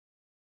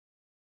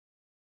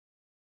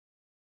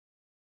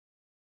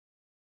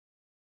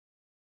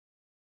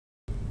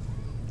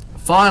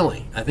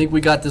finally, I think we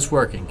got this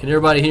working. Can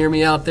everybody hear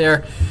me out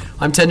there?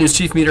 I'm 10 News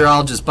Chief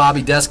Meteorologist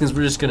Bobby Deskins.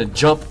 We're just going to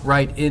jump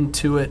right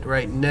into it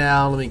right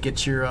now. Let me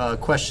get your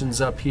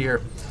questions up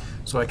here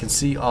so I can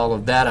see all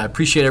of that. I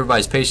appreciate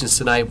everybody's patience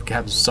tonight. We're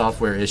having some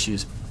software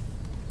issues.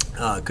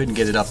 Couldn't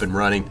get it up and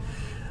running.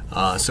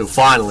 So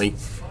finally,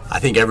 I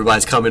think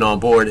everybody's coming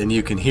on board and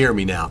you can hear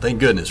me now. Thank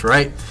goodness,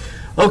 right?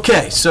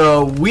 Okay,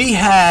 so we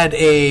had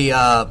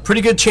a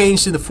pretty good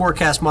change to the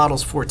forecast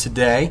models for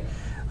today.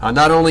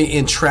 Not only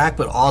in track,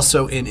 but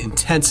also in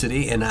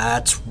intensity, and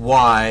that's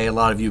why a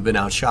lot of you have been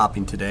out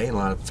shopping today, and a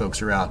lot of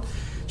folks are out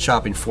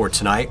shopping for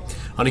tonight.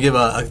 I'm going to give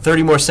a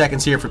 30 more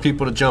seconds here for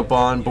people to jump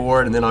on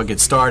board, and then I'll get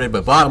started.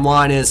 But bottom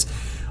line is,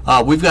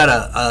 we've got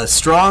a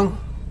strong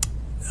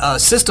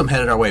system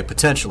headed our way,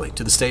 potentially,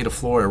 to the state of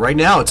Florida. Right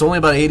now, it's only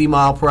about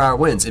 80-mile-per-hour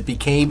winds. It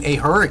became a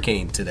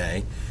hurricane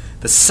today,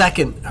 the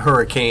second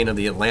hurricane of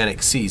the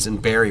Atlantic season.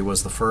 Barry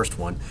was the first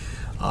one.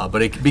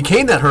 But it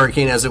became that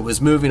hurricane as it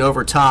was moving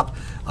over top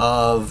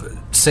of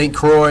St.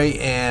 Croix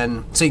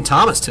and St.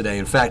 Thomas today.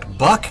 In fact,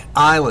 Buck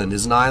Island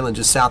is an island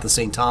just south of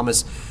St.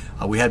 Thomas.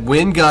 We had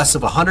wind gusts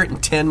of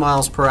 110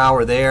 miles per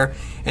hour there,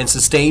 and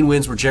sustained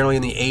winds were generally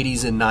in the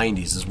 80s and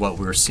 90s is what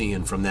we were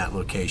seeing from that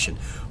location.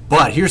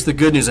 But here's the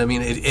good news. I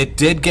mean, it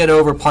did get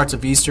over parts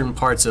of eastern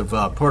parts of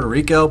Puerto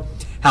Rico.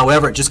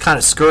 However, it just kind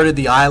of skirted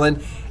the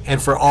island.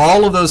 And for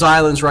all of those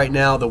islands right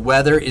now, the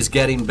weather is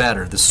getting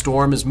better. The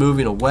storm is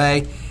moving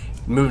away,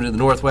 moving to the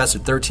northwest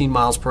at 13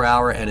 miles per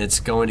hour, and it's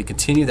going to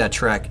continue that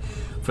trek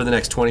for the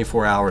next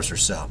 24 hours or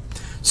so.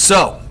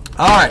 So,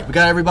 all right, we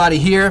got everybody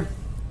here.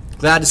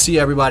 Glad to see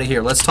everybody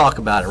here. Let's talk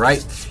about it,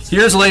 right?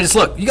 Here's the latest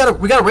look. We got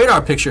a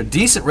radar picture, a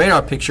decent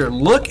radar picture.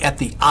 Look at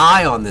the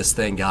eye on this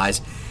thing,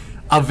 guys.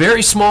 A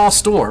very small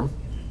storm.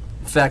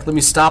 In fact, let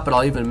me stop it.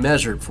 I'll even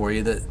measure it for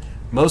you. That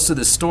most of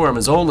this storm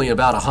is only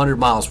about 100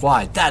 miles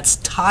wide. That's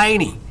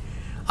tiny.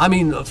 I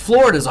mean,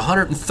 Florida is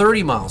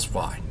 130 miles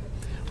wide.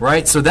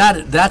 Right, so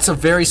that's a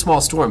very small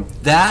storm.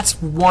 That's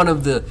one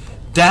of the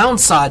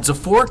downsides of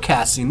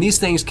forecasting. These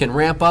things can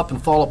ramp up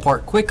and fall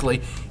apart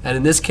quickly, and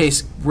in this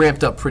case,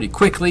 ramped up pretty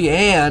quickly,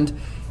 and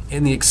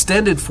in the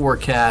extended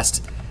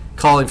forecast,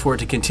 calling for it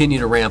to continue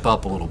to ramp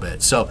up a little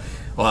bit. So,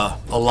 a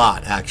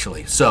lot,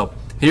 actually. So,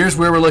 here's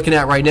where we're looking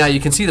at right now. You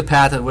can see the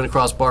path that went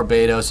across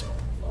Barbados.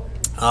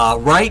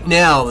 Right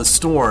now, the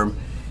storm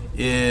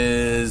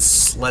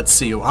is, let's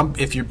see,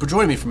 if you're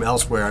joining me from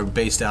elsewhere, I'm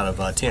based out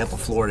of Tampa,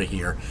 Florida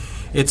here.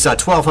 It's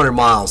 1,200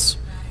 miles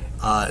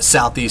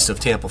southeast of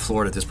Tampa,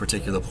 Florida at this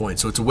particular point.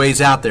 So it's a ways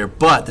out there,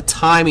 but the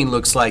timing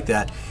looks like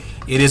that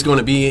it is going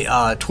to be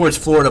towards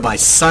Florida by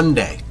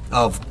Sunday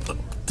of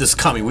this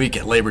coming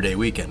weekend, Labor Day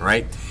weekend,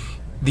 right?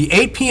 The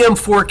 8 p.m.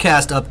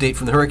 forecast update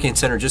from the Hurricane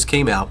Center just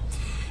came out.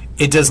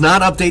 It does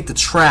not update the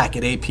track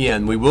at 8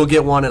 p.m. We will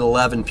get one at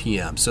 11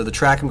 p.m. So the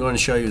track I'm going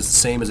to show you is the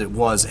same as it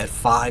was at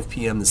 5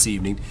 p.m. this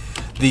evening.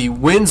 The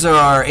winds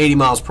are 80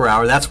 miles per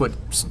hour.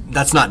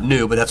 That's not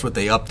new, but that's what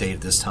they update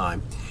at this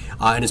time.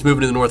 And it's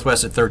moving to the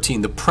northwest at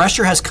 13. The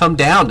pressure has come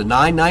down to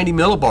 990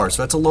 millibars,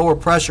 so that's a lower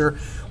pressure,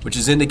 which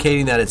is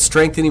indicating that it's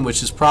strengthening,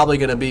 which is probably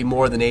going to be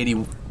more than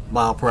 80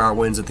 mile per hour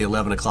winds at the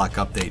 11 o'clock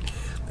update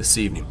this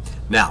evening.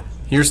 Now,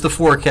 here's the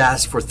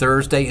forecast for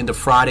Thursday into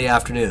Friday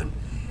afternoon.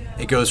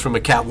 It goes from a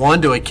Cat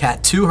 1 to a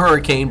Cat 2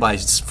 hurricane by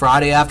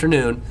Friday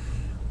afternoon,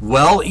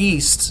 well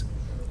east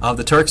of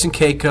the Turks and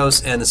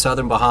Caicos and the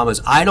southern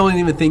Bahamas. I don't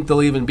even think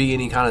there'll even be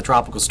any kind of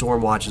tropical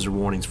storm watches or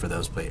warnings for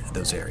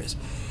those areas.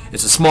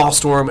 It's a small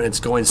storm, and it's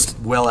going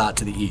well out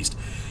to the east.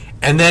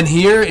 And then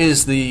here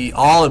is the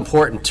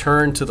all-important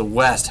turn to the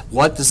west.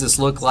 What does this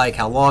look like?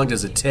 How long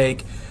does it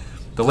take?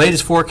 The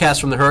latest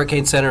forecast from the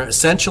Hurricane Center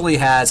essentially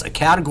has a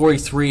Category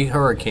 3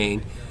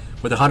 hurricane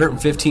with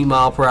 115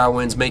 mile per hour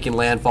winds making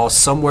landfall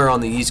somewhere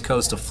on the east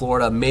coast of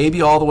Florida,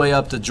 maybe all the way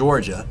up to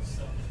Georgia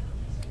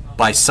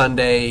by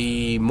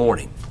Sunday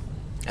morning,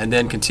 and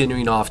then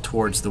continuing off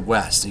towards the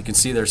west. You can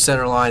see their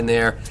center line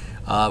there.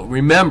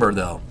 Remember,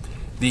 though,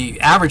 the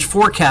average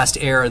forecast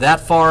error that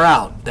far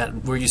out,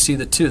 that where you see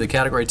the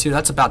Category 2,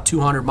 that's about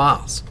 200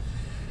 miles.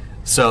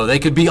 So they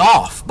could be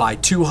off by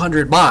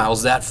 200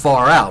 miles that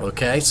far out,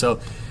 okay? So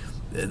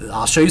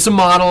I'll show you some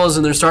models,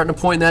 and they're starting to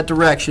point in that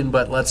direction,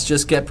 but let's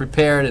just get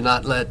prepared and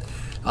not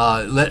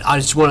I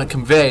just want to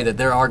convey that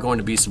there are going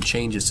to be some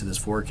changes to this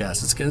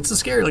forecast. It's a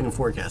scary-looking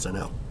forecast, I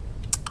know.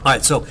 All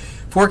right, so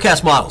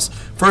forecast models.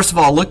 First of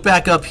all, look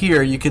back up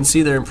here. You can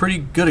see they're in pretty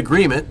good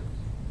agreement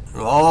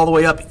all the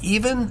way up,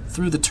 even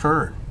through the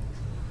turn.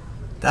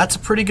 That's a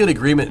pretty good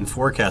agreement in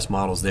forecast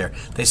models there.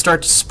 They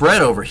start to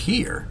spread over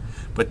here,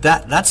 but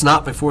that's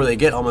not before they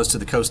get almost to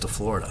the coast of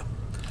Florida.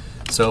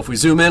 So if we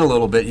zoom in a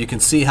little bit, you can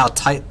see how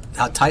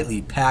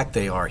tightly packed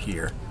they are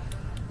here.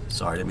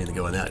 Sorry, I didn't mean to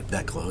go in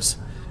that close.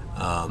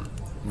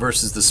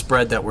 Versus the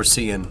spread that we're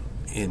seeing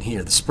in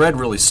here. The spread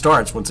really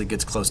starts once it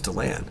gets close to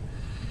land.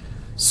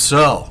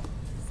 So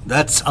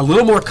that's a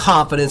little more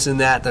confidence in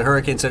that the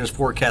Hurricane Center's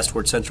forecast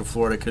towards Central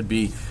Florida could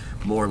be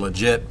more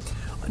legit.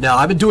 Now,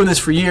 I've been doing this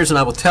for years, and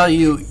I will tell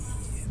you,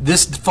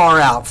 this far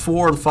out,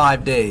 4 and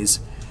 5 days,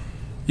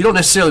 You don't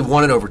necessarily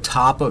want it over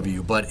top of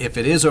you, but if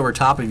it is over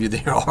top of you,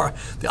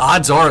 the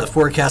odds are the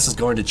forecast is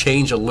going to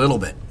change a little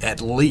bit,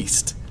 at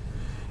least.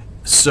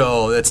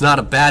 So it's not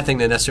a bad thing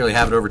to necessarily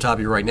have it over top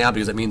of you right now,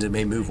 because it means it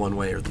may move one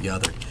way or the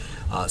other.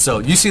 So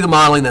you see the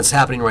modeling that's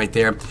happening right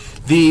there.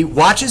 The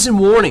watches and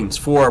warnings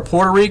for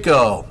Puerto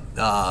Rico,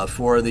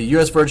 for the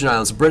U.S. Virgin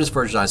Islands, the British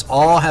Virgin Islands,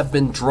 all have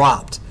been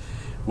dropped.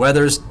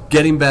 Weather's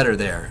getting better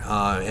there,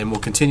 and will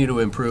continue to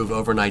improve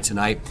overnight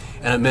tonight.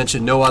 And I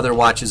mentioned no other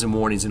watches and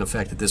warnings in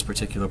effect at this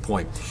particular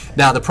point.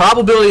 Now, the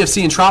probability of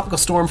seeing tropical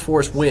storm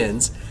force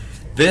winds,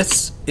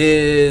 this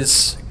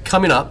is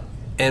coming up.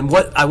 And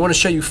what I want to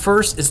show you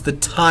first is the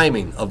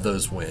timing of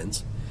those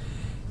winds.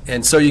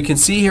 And so you can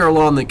see here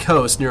along the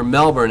coast near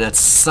Melbourne, that's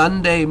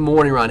Sunday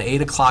morning around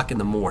 8 o'clock in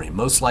the morning,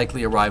 most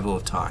likely arrival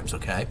of times,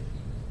 okay?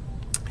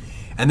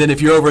 And then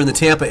if you're over in the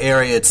Tampa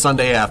area, it's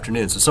Sunday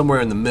afternoon, so somewhere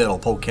in the middle,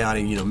 Polk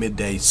County,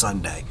 midday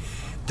Sunday.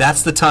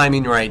 That's the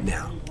timing right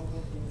now.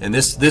 And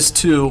this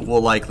too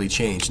will likely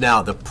change.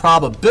 Now, the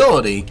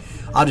probability,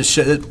 I'll just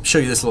show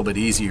you this a little bit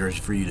easier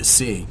for you to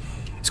see.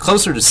 It's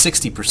closer to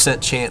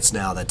 60% chance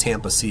now that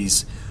Tampa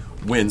sees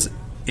winds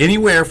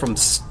anywhere from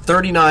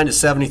 39 to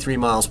 73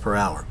 miles per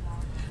hour.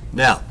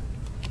 Now,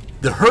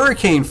 the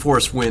hurricane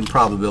force wind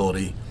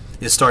probability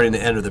is starting to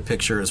enter the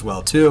picture as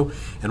well too.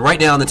 And right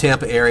now in the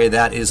Tampa area,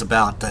 that is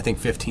about, I think,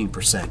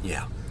 15%,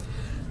 yeah.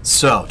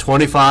 So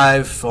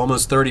 25,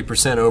 almost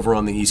 30% over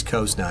on the East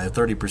Coast now. At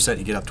 30%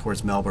 you get up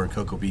towards Melbourne,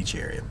 Cocoa Beach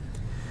area.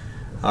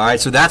 All right,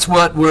 so that's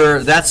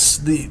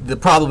the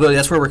probability,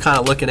 that's where we're kind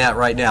of looking at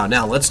right now.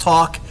 Now let's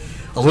talk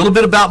a little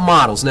bit about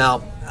models.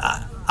 Now,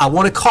 I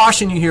want to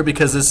caution you here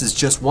because this is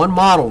just one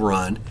model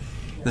run.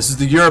 This is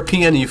the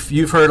European.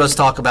 You've heard us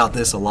talk about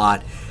this a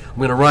lot. I'm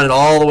going to run it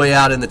all the way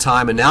out in the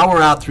time, and now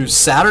we're out through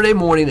Saturday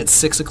morning at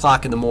 6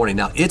 o'clock in the morning.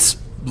 Now, it's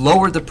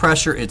lowered the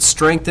pressure. It's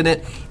strengthened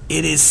it.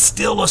 It is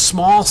still a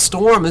small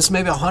storm. It's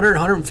maybe 100,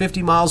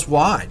 150 miles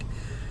wide.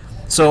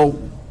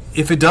 So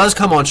if it does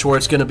come on shore,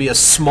 it's going to be a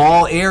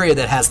small area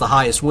that has the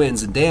highest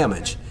winds and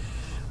damage.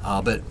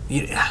 But,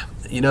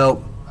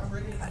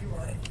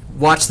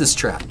 watch this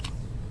track.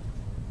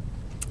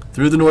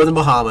 Through the northern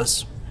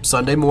Bahamas,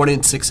 Sunday morning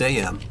at 6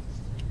 a.m.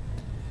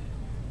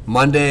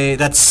 Monday,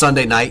 that's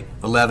Sunday night,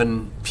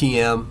 11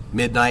 p.m.,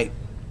 midnight,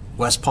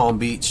 West Palm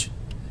Beach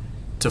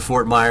to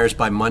Fort Myers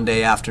by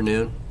Monday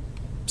afternoon.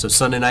 So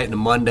Sunday night into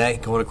Monday,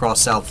 going across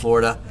South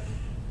Florida,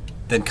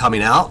 then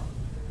coming out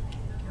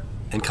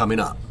and coming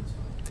up.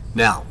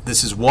 Now,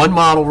 this is one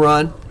model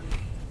run.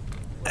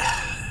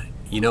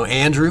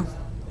 Andrew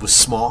was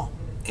small.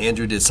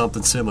 Andrew did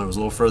something similar. It was a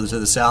little further to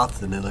the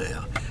south, and then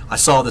I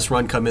saw this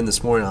run come in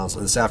this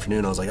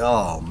afternoon. I was like,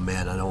 oh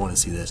man, I don't want to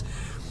see this.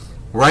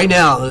 Right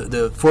now,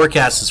 the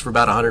forecast is for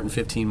about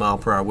 115 mile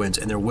per hour winds,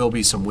 and there will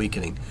be some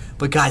weakening.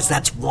 But guys,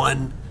 that's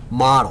one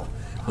model.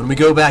 When we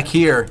go back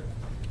here,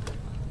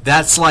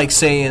 that's like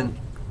saying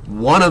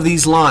one of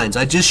these lines.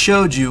 I just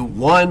showed you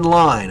one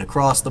line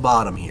across the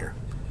bottom here.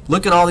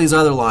 Look at all these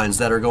other lines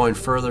that are going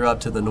further up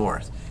to the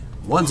north.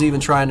 One's even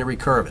trying to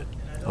recurve it.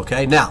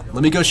 Okay, now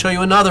let me go show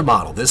you another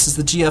model. This is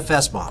the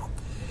GFS model.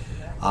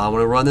 I'm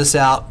going to run this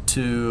out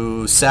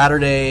to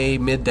Saturday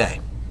midday.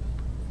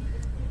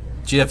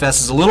 GFS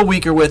is a little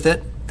weaker with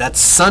it. That's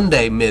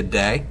Sunday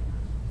midday.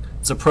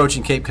 It's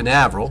approaching Cape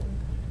Canaveral,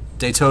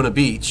 Daytona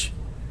Beach,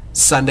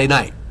 Sunday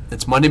night.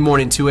 It's Monday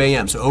morning, 2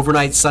 a.m. So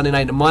overnight, Sunday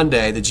night to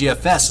Monday, the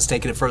GFS is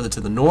taking it further to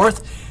the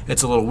north.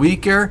 It's a little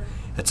weaker.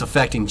 It's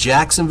affecting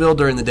Jacksonville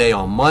during the day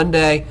on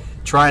Monday,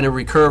 trying to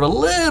recurve a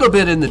little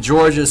bit into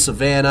Georgia,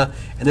 Savannah,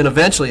 and then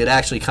eventually it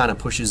actually kind of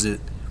pushes it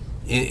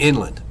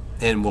inland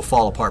and will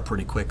fall apart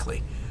pretty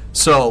quickly.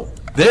 So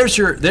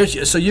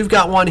so you've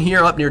got one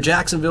here up near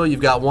Jacksonville. You've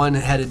got one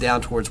headed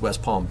down towards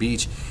West Palm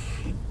Beach.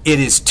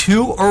 It is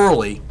too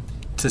early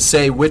to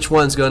say which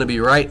one's going to be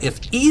right. If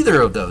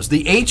either of those,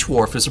 the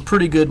H-Wharf is a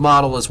pretty good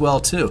model as well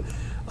too.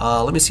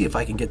 Let me see if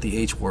I can get the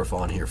H-Wharf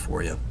on here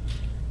for you.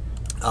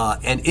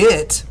 And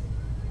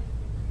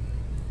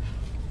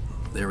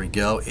there we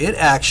go. It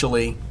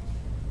actually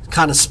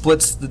kind of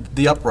splits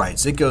the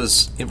uprights. It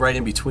goes right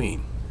in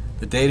between.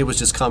 The data was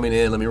just coming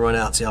in. Let me run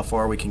out and see how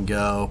far we can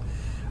go.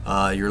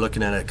 You're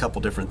looking at a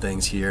couple different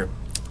things here.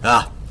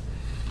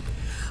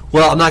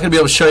 Well, I'm not going to be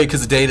able to show you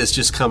because the data is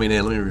just coming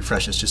in. Let me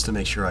refresh this just to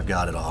make sure I've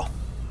got it all.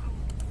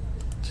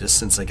 Just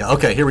since I got,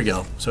 okay, here we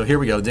go. So here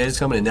we go. The data's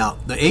coming in. Now,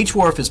 the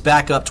H-Wharf is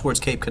back up towards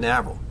Cape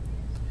Canaveral.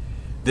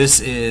 This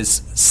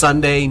is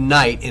Sunday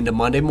night into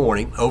Monday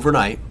morning,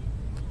 overnight.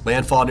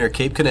 Landfall near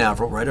Cape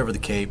Canaveral, right over the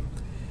Cape,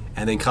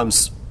 and then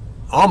comes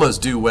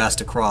almost due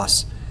west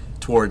across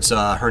towards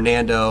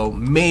Hernando,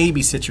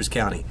 maybe Citrus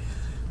County.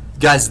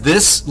 Guys,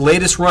 this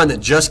latest run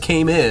that just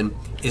came in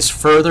is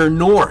further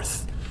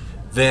north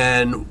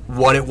than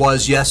what it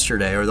was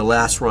yesterday, or the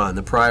last run,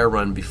 the prior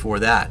run before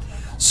that.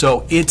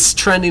 So it's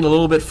trending a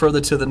little bit further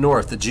to the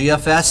north. The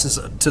GFS is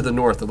to the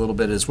north a little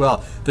bit as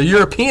well. The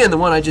European, the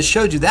one I just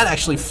showed you, that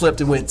actually flipped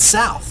and went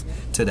south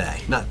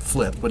today. Not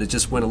flipped, but it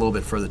just went a little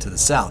bit further to the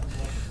south.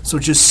 So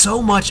just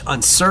so much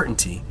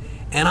uncertainty,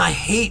 and I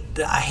hate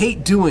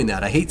doing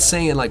that. I hate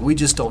saying like we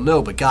just don't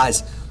know, but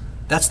guys,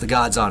 That's the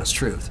God's honest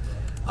truth.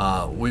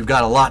 We've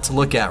got a lot to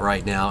look at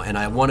right now, and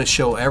I want to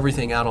show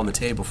everything out on the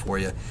table for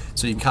you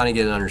so you can kind of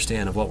get an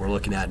understanding of what we're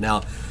looking at.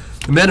 Now,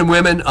 the men and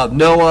women of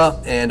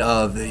NOAA and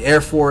of the Air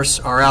Force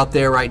are out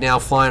there right now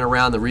flying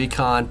around the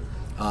recon,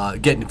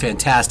 getting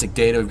fantastic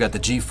data. We've got the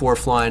G4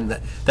 flying.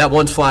 That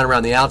one's flying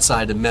around the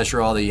outside to measure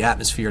all the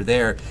atmosphere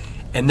there.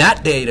 And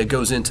that data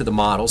goes into the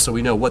model, so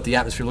we know what the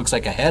atmosphere looks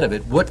like ahead of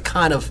it. What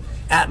kind of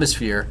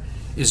atmosphere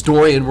is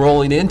Dorian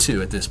rolling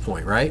into at this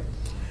point, right?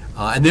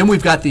 And then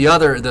we've got the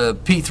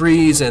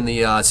P3s and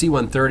the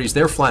C-130s.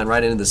 They're flying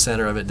right into the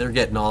center of it. They're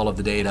getting all of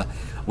the data,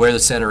 where the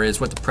center is,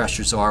 what the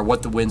pressures are,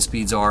 what the wind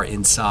speeds are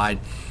inside.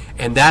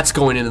 And that's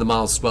going into the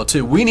models as well,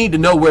 too. We need to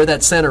know where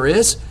that center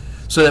is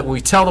so that when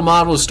we tell the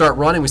model to start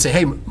running, we say,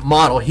 hey,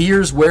 model,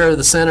 here's where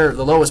the center,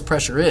 the lowest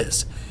pressure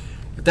is.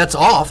 If that's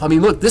off, I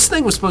mean, look, this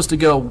thing was supposed to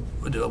go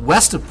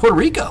west of Puerto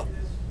Rico.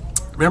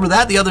 Remember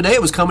that? The other day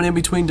it was coming in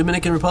between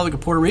Dominican Republic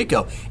and Puerto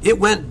Rico. It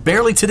went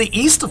barely to the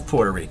east of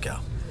Puerto Rico.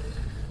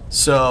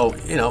 So,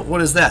 you know,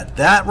 what is that?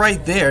 That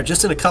right there,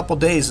 just in a couple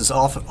days, is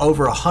off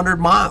over 100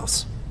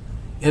 miles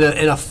in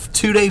a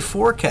 2-day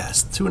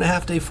forecast,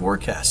 2.5-day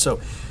forecast.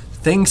 So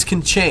things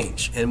can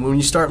change. And when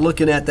you start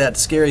looking at that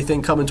scary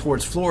thing coming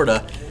towards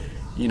Florida,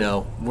 you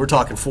know, we're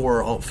talking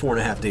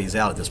 4.5 days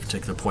out at this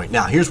particular point.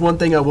 Now, here's one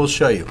thing I will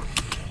show you.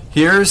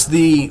 Here's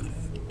the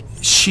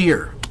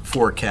shear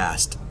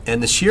forecast.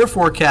 And the shear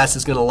forecast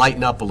is going to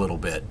lighten up a little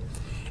bit.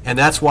 And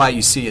that's why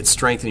you see it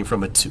strengthening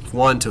from a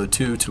 1 to a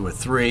 2 to a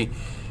 3.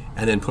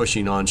 And then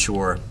pushing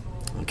onshore.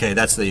 Okay,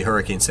 that's the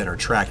hurricane center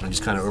track, and I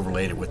just kind of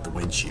overlaid it with the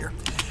wind shear.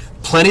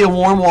 Plenty of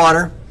warm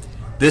water.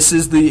 This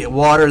is the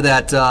water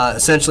that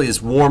essentially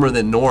is warmer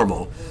than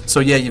normal.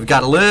 So yeah, you've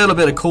got a little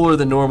bit of cooler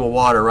than normal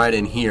water right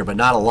in here, but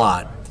not a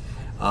lot.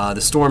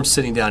 The storm's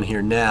sitting down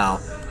here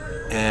now,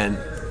 and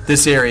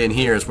this area in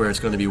here is where it's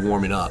going to be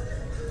warming up.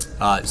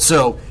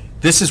 So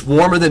this is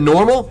warmer than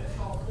normal.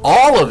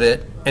 All of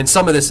it, and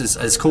some of this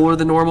is cooler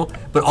than normal,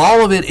 but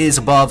all of it is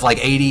above like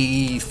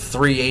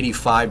 83,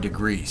 85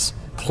 degrees.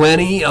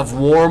 Plenty of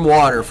warm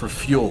water for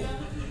fuel.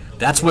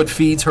 That's what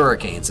feeds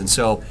hurricanes. And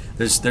so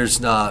there's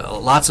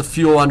lots of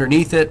fuel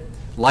underneath it,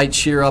 light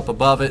shear up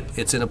above it.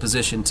 It's in a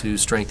position to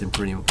strengthen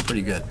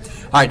pretty good.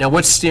 All right, now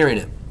what's steering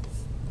it?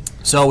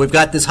 So we've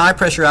got this high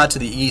pressure out to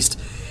the east.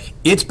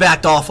 It's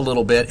backed off a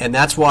little bit, and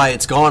that's why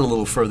it's gone a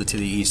little further to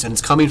the east, and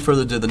it's coming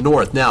further to the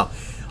north. Now,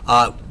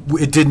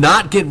 it did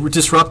not get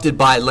disrupted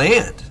by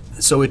land,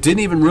 so it didn't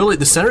even really,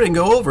 the center didn't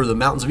go over the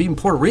mountains of even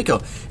Puerto Rico.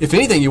 If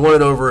anything, you want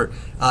it over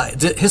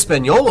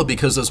Hispaniola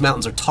because those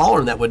mountains are taller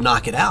and that would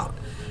knock it out.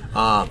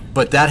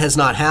 But that has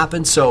not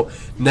happened. So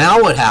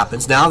now what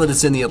happens, now that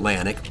it's in the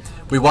Atlantic,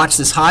 we watch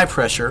this high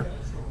pressure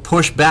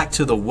push back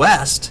to the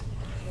west,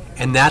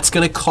 and that's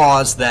going to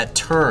cause that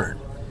turn.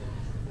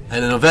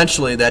 And then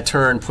eventually that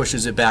turn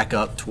pushes it back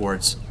up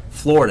towards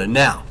Florida.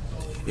 Now,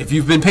 if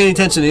you've been paying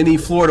attention to any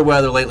Florida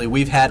weather lately,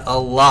 we've had a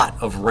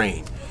lot of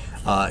rain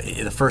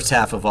in the first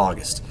half of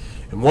August.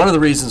 And one of the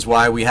reasons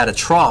why we had a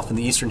trough in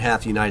the eastern half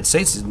of the United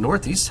States is the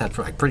Northeast had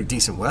pretty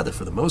decent weather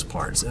for the most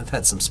part. So they've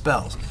had some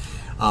spells.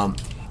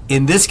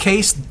 In this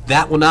case,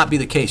 that will not be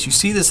the case. You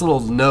see this little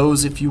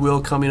nose, if you will,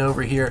 coming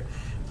over here?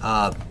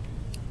 The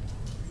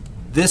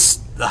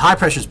high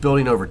pressure is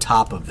building over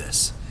top of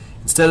this.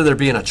 Instead of there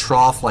being a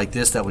trough like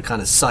this that would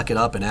kind of suck it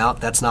up and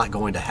out, that's not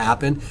going to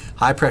happen.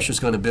 High pressure is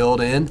going to build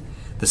in.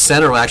 The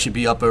center will actually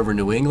be up over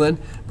New England,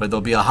 but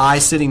there'll be a high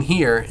sitting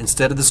here.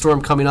 Instead of the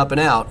storm coming up and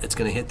out, it's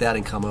going to hit that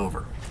and come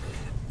over.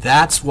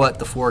 That's what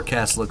the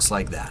forecast looks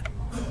like that.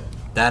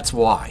 That's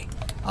why.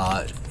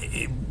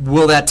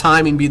 Will that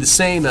timing be the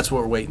same? That's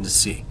what we're waiting to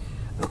see.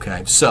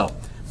 Okay, so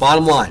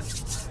bottom line,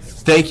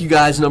 thank you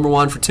guys, number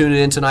one, for tuning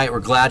in tonight. We're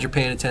glad you're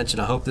paying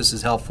attention. I hope this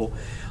is helpful.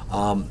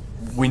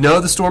 We know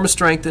the storm is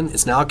strengthened.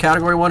 It's now a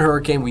Category 1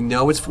 hurricane. We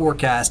know it's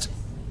forecast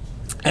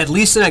at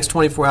least the next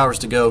 24 hours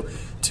to go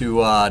to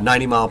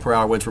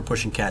 90-mile-per-hour winds. We're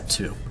pushing Cat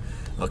 2.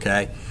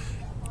 Okay,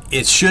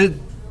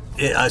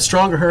 a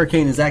stronger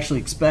hurricane is actually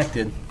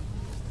expected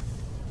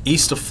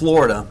east of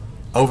Florida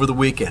over the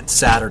weekend,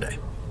 Saturday.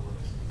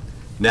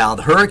 Now,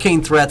 the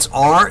hurricane threats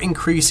are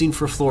increasing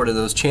for Florida.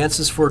 Those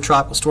chances for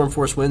tropical storm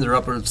force winds are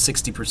upward of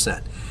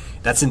 60%.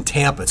 That's in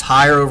Tampa. It's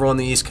higher over on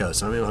the East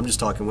Coast. I mean, I'm just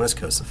talking west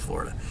coast of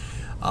Florida.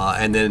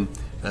 And then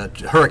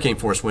hurricane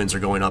force winds are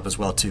going up as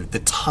well, too. The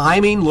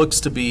timing looks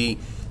to be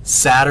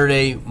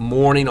Saturday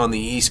morning on the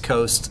East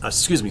Coast.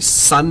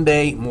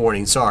 Sunday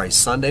morning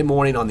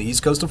on the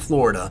East Coast of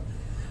Florida.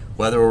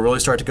 Weather will really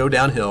start to go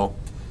downhill.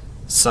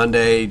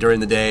 Sunday during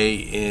the day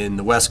in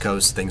the West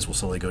Coast, things will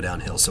slowly go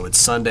downhill. So it's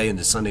Sunday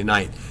into Sunday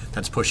night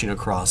that's pushing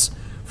across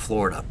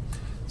Florida.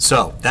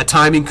 So that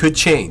timing could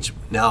change.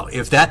 Now,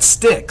 if that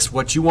sticks,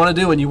 what you want to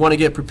do and you want to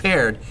get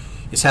prepared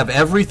is have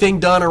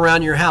everything done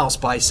around your house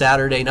by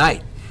Saturday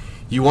night.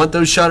 You want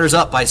those shutters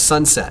up by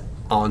sunset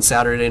on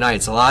Saturday night.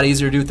 It's a lot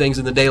easier to do things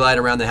in the daylight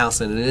around the house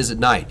than it is at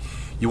night.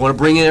 You want to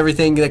bring in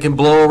everything that can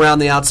blow around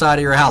the outside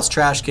of your house,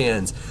 trash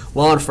cans,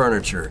 lawn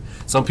furniture.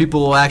 Some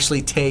people will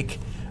actually take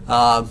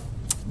the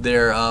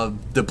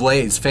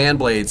blades, fan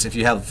blades, if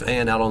you have a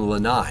fan out on the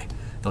lanai.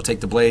 They'll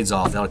take the blades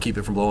off. That'll keep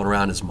it from blowing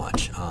around as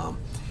much.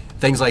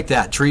 Things like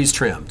that. Trees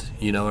trimmed.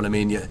 You know what I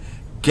mean?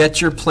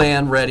 Get your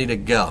plan ready to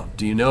go.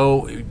 Do you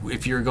know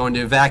if you're going to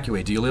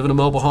evacuate? Do you live in a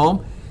mobile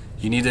home?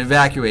 You need to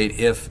evacuate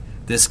if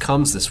this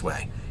comes this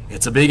way.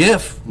 It's a big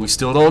if. We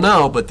still don't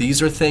know, but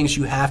these are things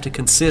you have to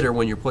consider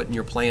when you're putting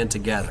your plan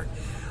together.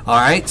 All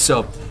right,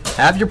 so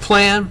have your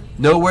plan.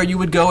 Know where you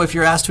would go if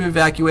you're asked to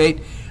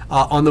evacuate.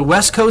 On the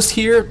West Coast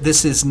here,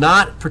 this is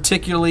not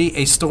particularly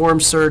a storm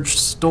surge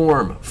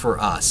storm for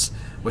us,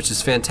 which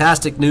is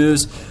fantastic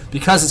news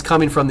because it's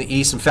coming from the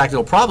east. In fact,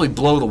 it'll probably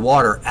blow the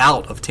water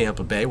out of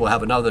Tampa Bay. We'll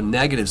have another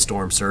negative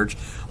storm surge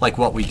like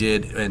what we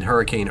did in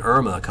Hurricane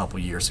Irma a couple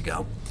years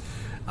ago.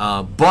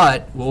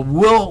 But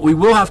we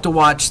will have to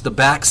watch the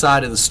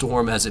backside of the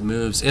storm as it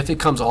moves. If it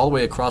comes all the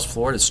way across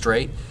Florida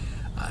straight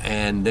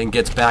and then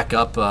gets back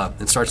up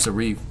and starts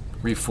to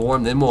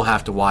reform, then we'll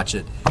have to watch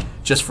it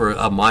just for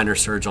a minor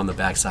surge on the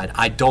backside.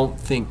 I don't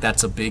think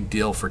that's a big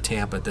deal for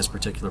Tampa at this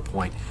particular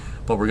point,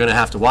 but we're going to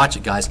have to watch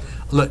it, guys.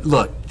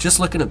 Look, just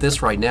looking at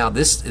this right now,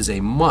 this is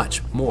a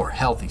much more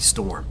healthy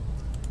storm.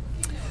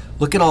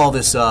 Look at all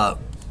this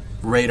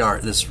radar,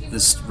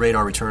 this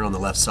radar return on the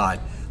left side.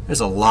 There's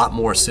a lot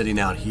more sitting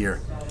out here.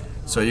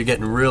 So you're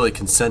getting really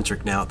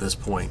concentric now at this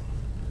point,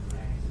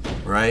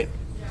 right?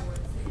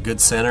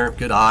 Good center,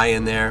 good eye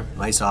in there,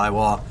 nice eye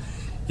wall.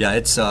 Yeah,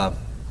 it's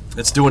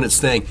doing its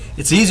thing.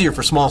 It's easier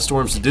for small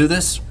storms to do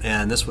this,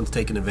 and this one's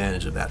taking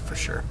advantage of that for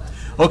sure.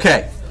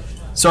 Okay,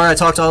 sorry I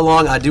talked all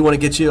long. I do want to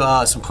get you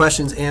some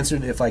questions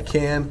answered if I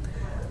can.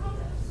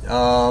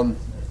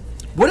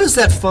 What is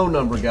that phone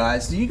number,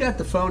 guys? Do you got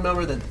the phone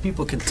number that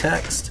people can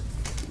text?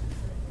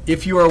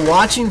 If you are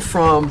watching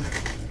from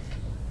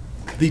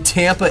the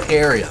Tampa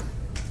area,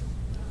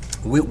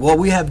 what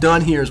we have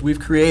done here is we've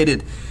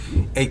created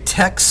a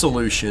text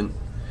solution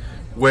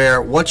where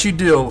what you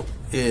do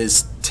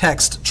is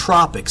text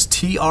tropics,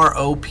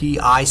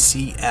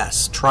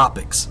 TROPICS,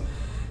 tropics,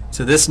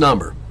 to this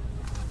number,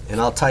 and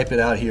I'll type it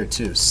out here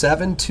too,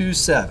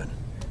 727.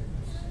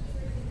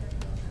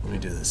 Let me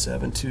do this,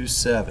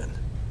 727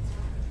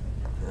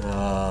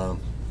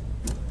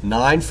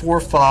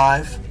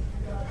 945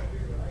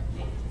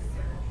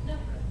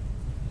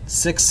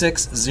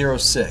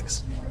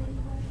 6606.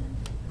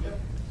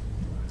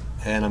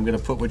 And I'm going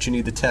to put what you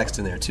need the text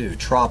in there too,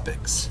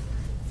 tropics.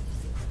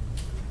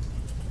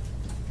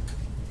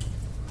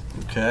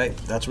 Okay,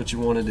 that's what you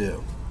want to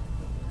do.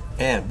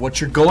 And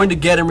what you're going to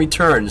get in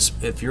return,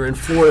 if you're in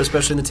Florida,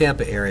 especially in the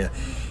Tampa area,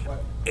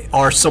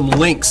 are some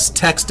links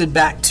texted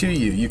back to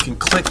you. You can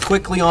click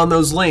quickly on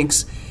those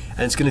links,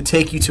 and it's going to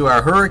take you to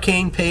our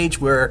hurricane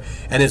page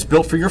and it's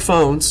built for your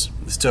phones,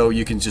 so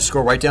you can just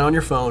scroll right down on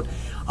your phone,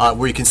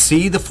 where you can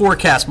see the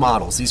forecast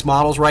models. These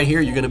models right here,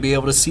 you're going to be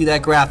able to see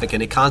that graphic,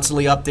 and it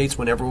constantly updates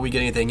whenever we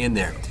get anything in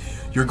there.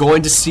 You're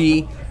going to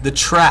see the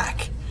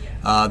track,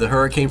 the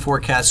hurricane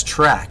forecast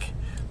track.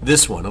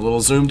 This one, a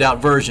little zoomed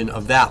out version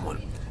of that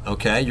one.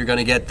 Okay, you're going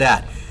to get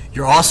that.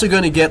 You're also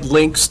going to get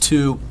links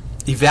to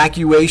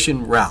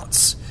evacuation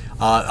routes.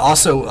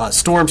 Also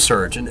storm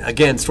surge, and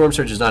again, storm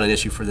surge is not an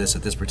issue for this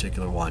at this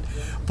particular one,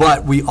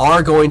 but we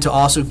are going to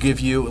also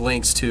give you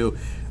links to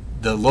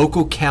the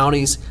local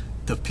counties,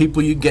 the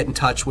people you can get in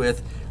touch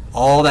with,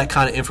 all that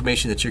kind of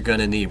information that you're going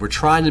to need. We're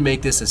trying to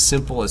make this as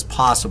simple as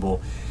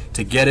possible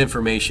to get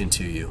information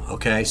to you.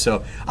 Okay,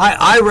 so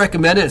I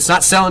recommend it. It's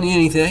not selling you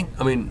anything.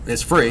 I mean,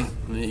 it's free.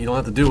 You don't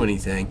have to do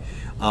anything.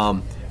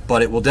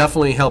 But it will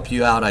definitely help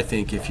you out, I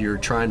think, if you're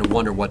trying to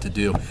wonder what to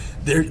do.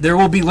 There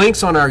will be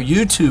links on our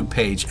YouTube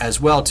page as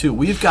well, too.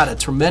 We've got a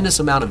tremendous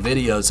amount of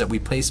videos that we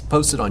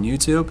posted on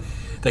YouTube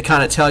that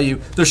kind of tell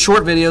you, they're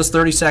short videos,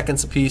 30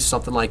 seconds a piece,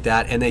 something like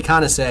that, and they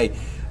kind of say,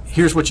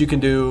 here's what you can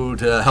do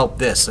to help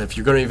this. If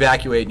you're going to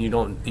evacuate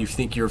and you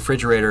think your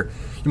refrigerator,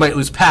 you might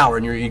lose power,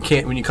 and you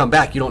can't, when you come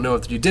back, you don't know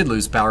if you did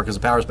lose power because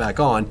the power's back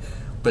on,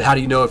 but how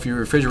do you know if your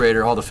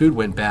refrigerator, all the food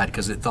went bad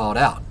because it thawed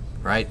out,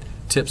 right?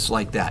 Tips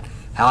like that.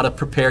 How to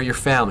prepare your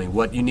family,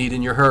 what you need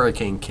in your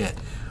hurricane kit,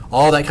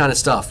 all that kind of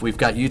stuff. We've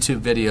got YouTube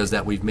videos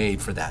that we've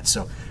made for that,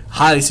 so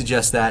highly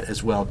suggest that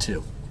as well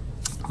too.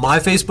 My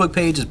Facebook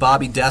page is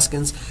Bobby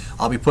Deskins.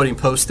 I'll be putting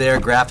posts there,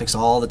 graphics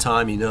all the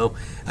time, you know,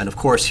 and of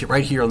course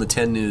right here on the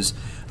 10 News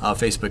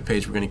Facebook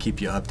page, we're going to keep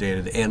you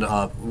updated, and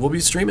we'll be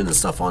streaming this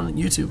stuff on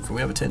YouTube.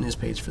 We have a 10 News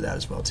page for that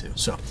as well too.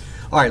 So,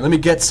 all right, let me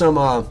get some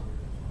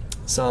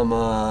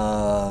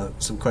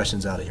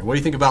questions out of here. What do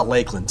you think about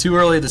Lakeland? Too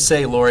early to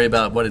say, Lori,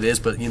 about what it is,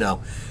 but you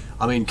know,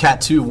 I mean,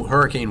 Cat 2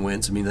 hurricane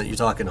winds. I mean, you're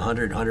talking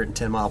 100,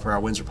 110 mile per hour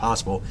winds are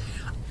possible.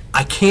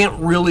 I can't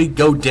really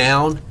go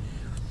down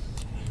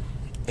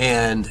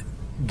and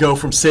go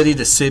from city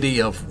to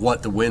city of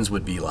what the winds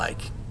would be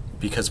like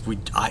because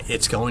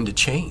it's going to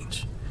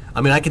change.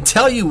 I mean, I can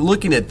tell you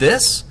looking at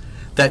this,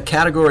 that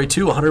Category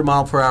 2, 100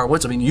 mile per hour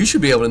winds. I mean, you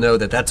should be able to know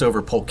that that's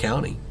over Polk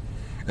County,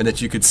 and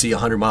that you could see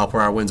 100 mile per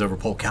hour winds over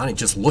Polk County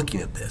just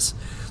looking at this.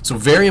 So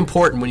very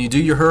important when you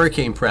do your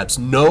hurricane preps,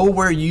 know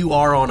where you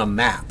are on a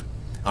map.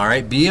 All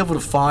right, be able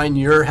to find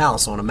your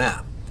house on a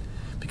map,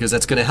 because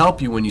that's going to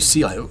help you when you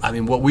see, I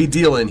mean, what we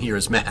deal in here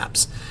is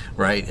maps,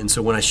 right? And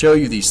so when I show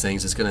you these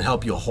things, it's going to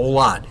help you a whole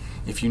lot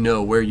if you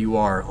know where you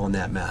are on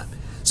that map.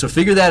 So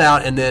figure that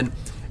out, and then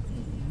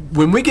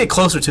when we get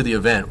closer to the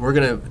event, we're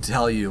going to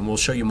tell you, and we'll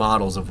show you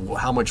models of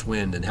how much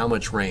wind and how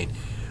much rain.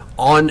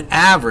 On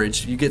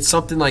average, you get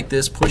something like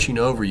this pushing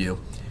over you,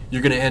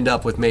 you're going to end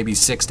up with maybe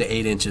 6 to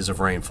 8 inches of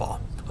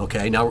rainfall.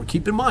 Okay, now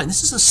keep in mind,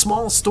 this is a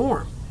small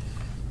storm.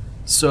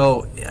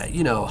 So,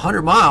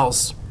 100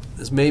 miles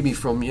is maybe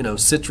from,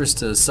 Citrus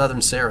to southern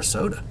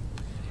Sarasota.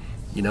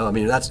 I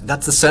mean, that's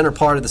the center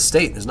part of the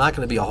state. There's not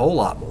going to be a whole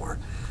lot more.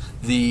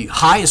 The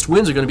highest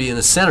winds are going to be in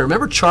the center.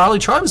 Remember Charlie?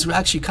 Charlie was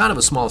actually kind of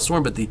a small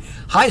storm, but the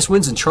highest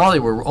winds in Charlie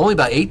were only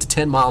about 8 to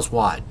 10 miles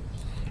wide.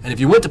 And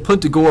if you went to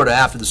Punta Gorda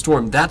after the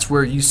storm, that's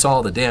where you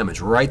saw the damage,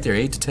 right there,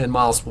 8 to 10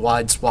 miles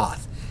wide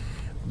swath.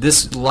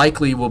 This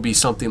likely will be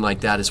something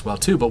like that as well,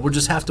 too, but we'll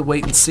just have to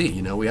wait and see.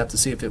 We have to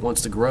see if it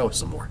wants to grow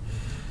some more.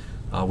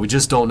 We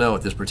just don't know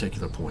at this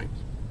particular point.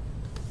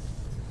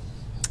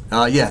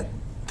 Yeah,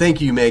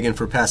 thank you, Megan,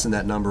 for passing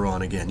that number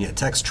on again. Yeah,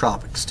 text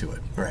tropics to it.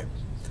 All right.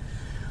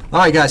 All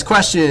right, guys,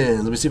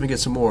 questions. Let me see if we can get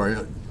some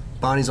more.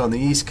 Bonnie's on the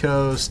East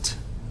Coast.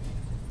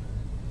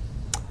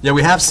 Yeah,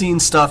 we have seen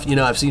stuff.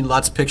 I've seen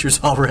lots of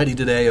pictures already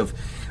today of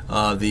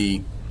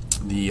the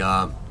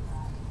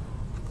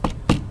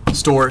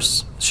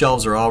stores.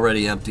 Shelves are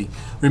already empty.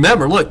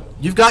 Remember, look,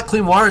 you've got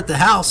clean water at the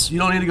house. You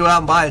don't need to go out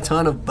and buy a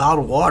ton of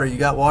bottled water. You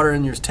got water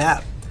in your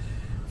tap.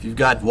 If you've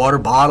got water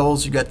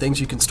bottles, you've got things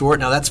you can store it.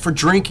 Now, that's for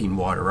drinking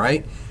water,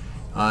 right?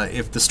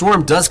 If the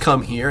storm does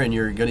come here and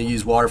you're going to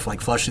use water for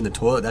like flushing the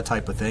toilet, that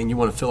type of thing, you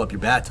want to fill up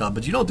your bathtub,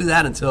 but you don't do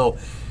that until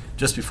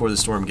just before the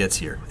storm gets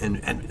here.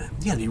 And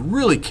yeah, be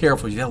really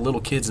careful. You got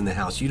little kids in the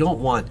house. You don't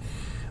want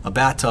a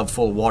bathtub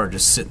full of water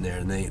just sitting there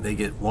and they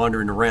get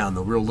wandering around,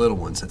 the real little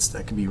ones.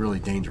 That can be really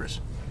dangerous.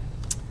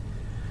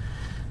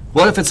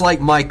 What if it's like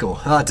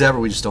Michael? Deborah,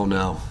 we just don't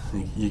know.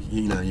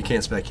 You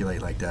can't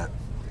speculate like that.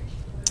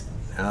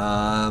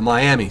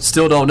 Miami,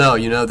 still don't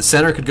know. The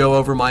center could go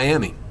over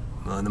Miami.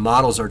 The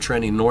models are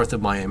trending north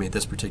of Miami at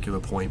this particular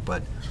point,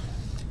 but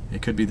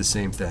it could be the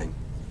same thing.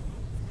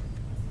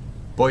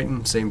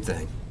 Boynton, same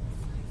thing.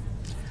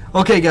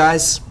 Okay,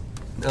 guys.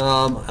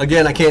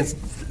 Again,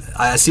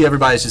 I see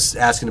everybody's just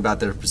asking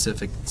about their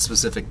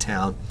specific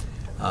town.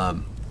 I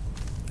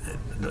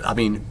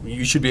mean,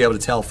 you should be able to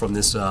tell from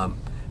this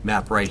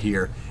map right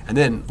here. And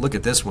then look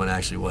at this one,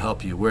 actually will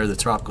help you where the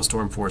tropical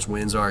storm force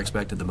winds are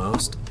expected the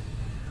most.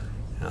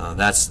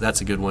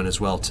 That's a good one as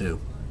well, too.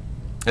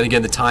 And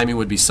again, the timing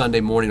would be Sunday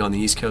morning on the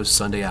East Coast,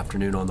 Sunday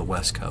afternoon on the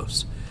West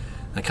Coast.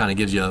 That kind of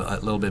gives you a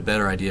little bit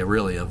better idea,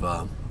 really, of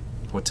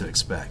what to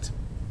expect.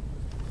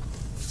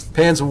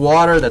 Pans of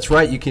water, that's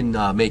right. You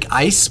can make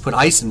ice, put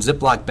ice in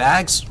Ziploc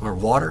bags, or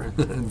water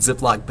in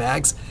Ziploc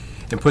bags,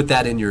 and put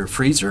that in your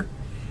freezer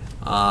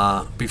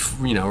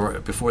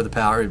before the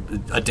power,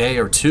 a day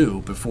or two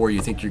before you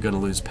think you're going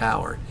to lose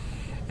power.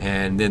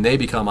 And then they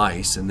become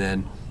ice, and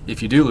then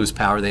if you do lose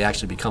power, they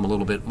actually become a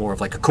little bit more of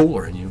like a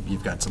cooler, and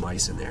you've got some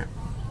ice in there.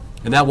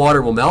 And that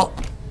water will melt,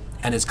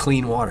 and it's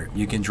clean water.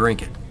 You can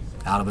drink it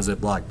out of a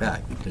Ziploc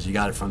bag because you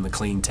got it from the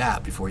clean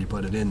tap before you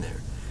put it in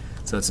there.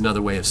 So it's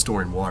another way of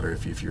storing water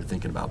if you're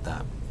thinking about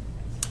that.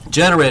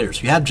 Generators.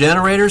 If you have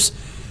generators,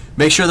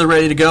 make sure they're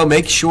ready to go.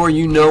 Make sure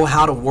you know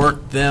how to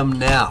work them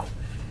now.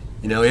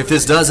 If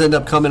this does end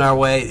up coming our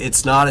way,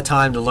 it's not a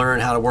time to learn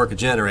how to work a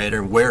generator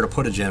and where to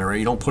put a generator.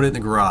 You don't put it in the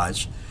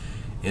garage.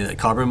 And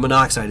carbon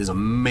monoxide is a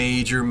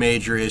major,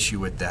 major issue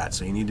with that,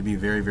 so you need to be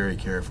very, very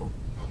careful.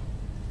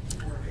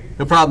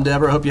 No problem,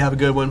 Deborah. Hope you have a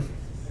good one.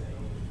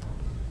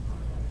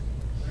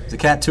 Is a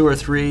Cat 2 or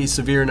 3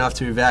 severe enough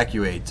to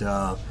evacuate?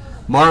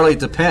 Marley,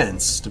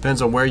 depends.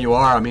 Depends on where you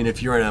are. I mean,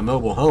 if you're in a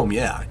mobile home,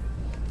 yeah,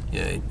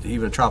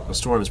 even a tropical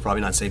storm is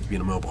probably not safe to be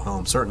in a mobile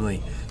home.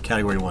 Certainly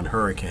Category 1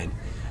 hurricane.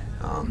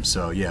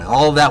 So, yeah,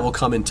 all of that will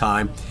come in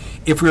time.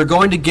 If we're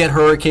going to get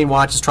hurricane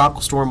watches,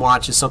 tropical storm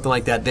watches, something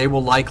like that, they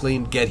will likely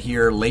get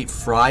here late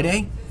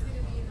Friday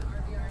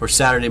or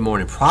Saturday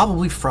morning.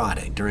 Probably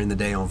Friday, during the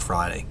day on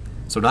Friday.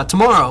 So not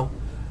tomorrow,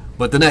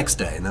 but the next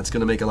day. And that's going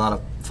to make a lot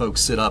of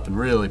folks sit up and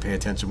really pay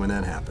attention when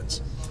that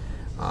happens.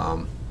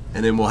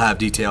 And then we'll have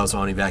details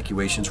on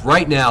evacuations.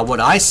 Right now,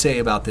 what I say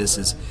about this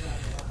is,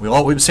 we've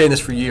been saying this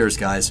for years,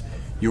 guys.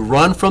 You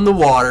run from the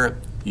water,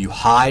 you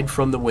hide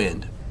from the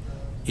wind.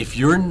 If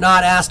you're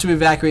not asked to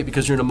evacuate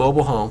because you're in a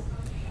mobile home,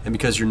 and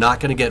because you're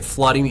not going to get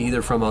flooding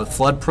either from a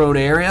flood-prone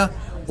area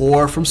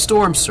or from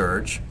storm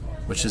surge,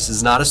 which this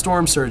is not a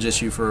storm surge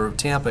issue for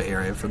Tampa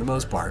area for the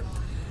most part,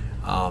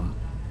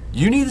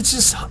 you need to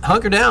just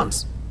hunker down,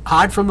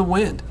 hide from the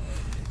wind.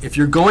 If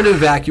you're going to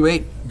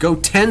evacuate, go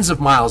tens of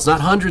miles,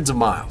 not hundreds of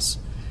miles.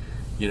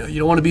 You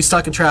don't want to be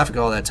stuck in traffic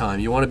all that time.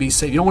 You want to be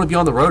safe. You don't want to be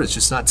on the road. It's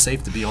just not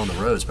safe to be on the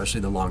road,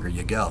 especially the longer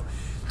you go.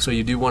 So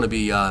you do want to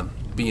be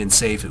being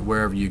safe at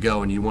wherever you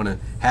go, and you want to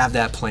have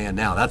that plan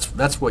now.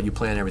 That's what you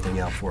plan everything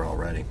out for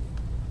already.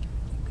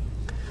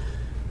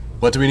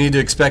 What do we need to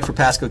expect for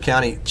Pasco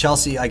County?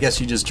 Chelsea, I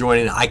guess you just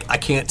joined in. I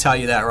can't tell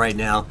you that right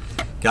now.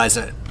 Guys,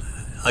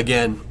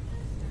 again,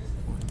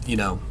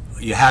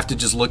 you have to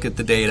just look at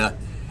the data.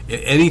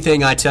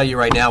 Anything I tell you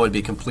right now would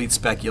be complete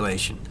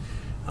speculation.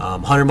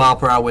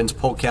 100-mile-per-hour winds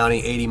Polk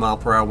County,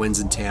 80-mile-per-hour winds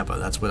in Tampa.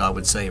 That's what I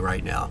would say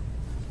right now.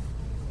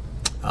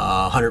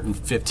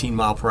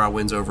 115-mile-per-hour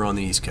winds over on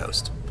the East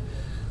Coast.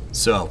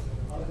 So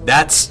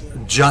that's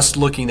just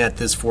looking at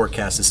this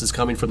forecast. This is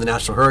coming from the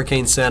National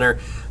Hurricane Center.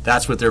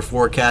 That's what they're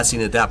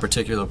forecasting at that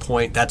particular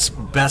point. That's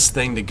the best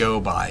thing to go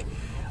by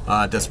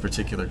at this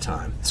particular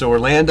time. So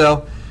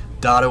Orlando,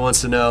 Dada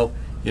wants to know,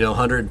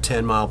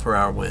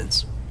 110-mile-per-hour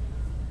winds.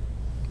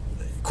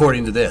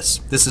 According to this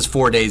is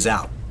 4 days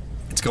out.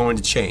 It's going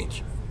to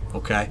change,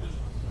 okay?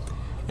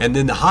 And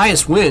then the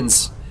highest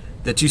winds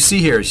that you see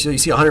here, so you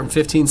see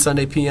 115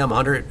 Sunday PM,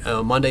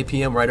 100 Monday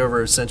PM right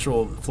over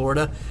Central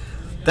Florida.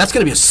 That's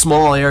going to be a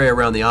small area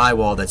around the eye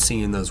wall that's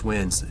seeing those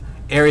winds.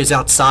 Areas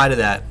outside of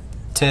that,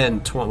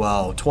 10,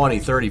 20,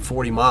 30,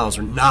 40 miles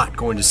are not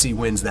going to see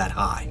winds that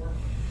high.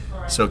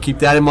 So keep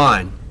that in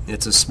mind.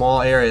 It's a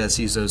small area that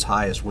sees those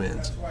highest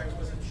winds.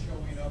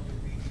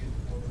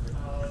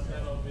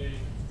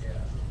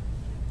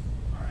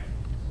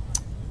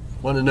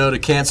 Want to know to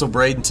cancel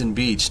Bradenton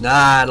Beach? Nah,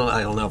 I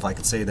don't know if I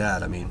can say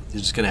that. I mean,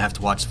 you're just going to have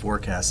to watch the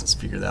forecast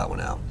and figure that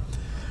one out.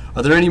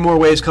 Are there any more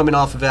waves coming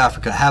off of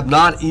Africa? Have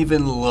not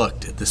even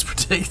looked at this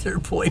particular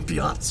point, to be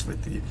honest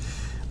with you.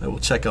 I will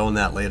check on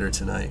that later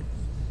tonight.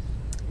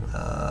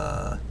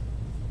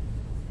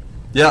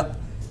 Yeah,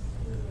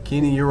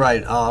 Keeney, you're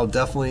right. I'll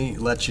definitely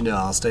let you know.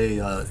 I'll stay,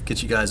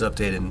 get you guys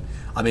updated. And,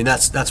 I mean,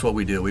 that's what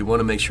we do. We want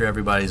to make sure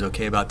everybody's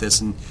okay about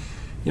this, and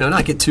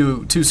not get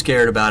too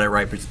scared about it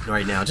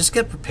right now. Just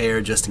get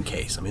prepared just in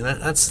case. I mean,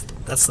 that's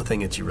the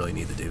thing that you really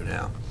need to do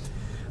now.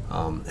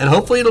 And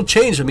hopefully it'll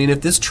change. I mean,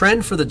 if this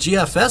trend for the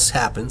GFS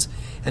happens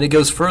and it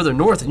goes further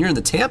north and you're in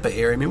the Tampa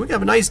area, I mean, we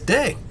have a nice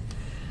day.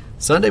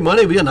 Sunday,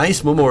 Monday will be a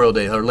nice Memorial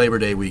Day or Labor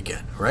Day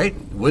weekend, right?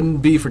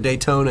 Wouldn't be for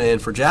Daytona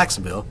and for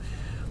Jacksonville,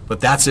 but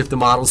that's if the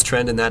models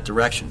trend in that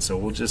direction. So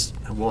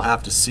we'll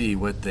have to see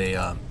what they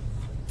are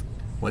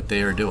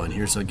doing.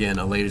 Here's again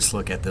a latest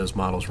look at those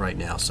models right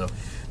now. So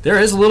there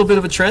is a little bit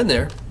of a trend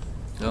there.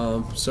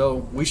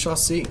 So we shall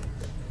see.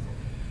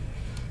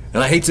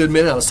 And I hate to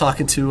admit it, I was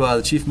talking to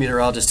the chief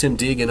meteorologist, Tim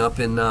Deegan, up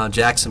in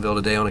Jacksonville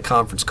today on a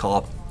conference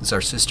call. It's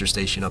our sister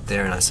station up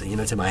there. And I said,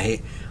 Tim,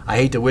 I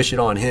hate to wish it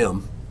on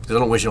him, because I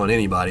don't wish it on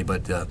anybody,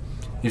 but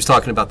he was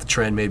talking about the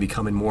trend maybe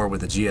coming more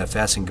with the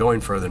GFS and going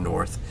further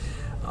north.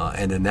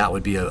 And then that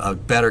would be a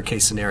better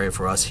case scenario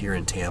for us here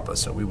in Tampa.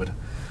 So we would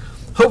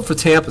hope for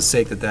Tampa's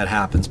sake that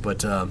happens. But,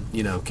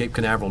 Cape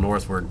Canaveral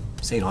northward,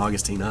 St.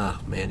 Augustine,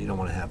 man, you don't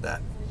want to have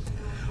that.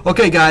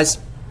 Okay, guys.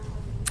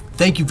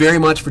 Thank you very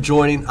much for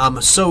joining.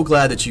 I'm so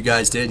glad that you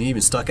guys did. You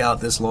even stuck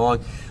out this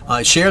long.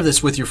 Share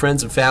this with your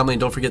friends and family,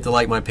 and don't forget to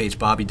like my page,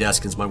 Bobby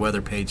Deskins, my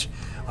weather page,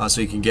 so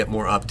you can get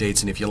more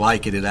updates. And if you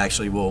like it, it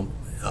actually will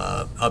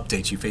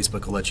update you.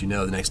 Facebook will let you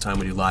know the next time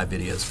we do live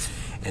videos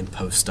and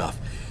post stuff.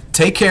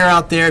 Take care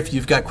out there. If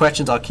you've got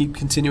questions, I'll keep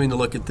continuing to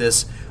look at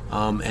this.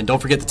 And don't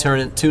forget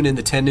to tune in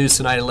to 10 News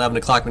tonight at 11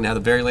 o'clock. We're going to have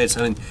the very latest.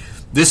 I mean,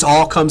 this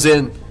all comes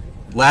in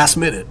last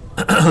minute,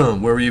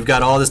 where you've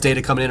got all this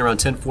data coming in around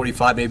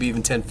 10:45, maybe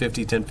even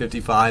 10:50,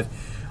 10:55,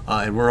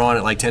 and we're on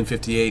at like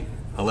 10:58,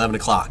 11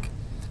 o'clock.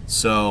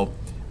 So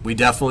we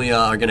definitely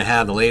are going to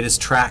have the latest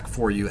track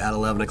for you at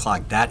 11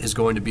 o'clock. That is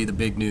going to be the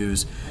big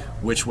news.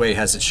 Which way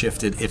has it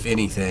shifted, if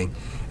anything,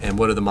 and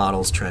what are the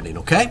models trending,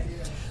 okay?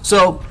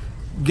 So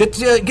get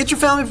your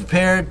family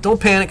prepared.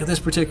 Don't panic at this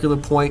particular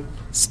point.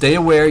 Stay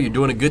aware. You're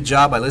doing a good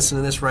job by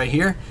listening to this right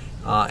here.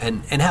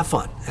 And have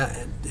fun.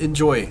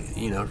 Enjoy,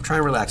 try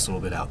and relax a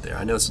little bit out there.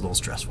 I know it's a little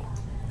stressful.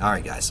 All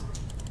right, guys.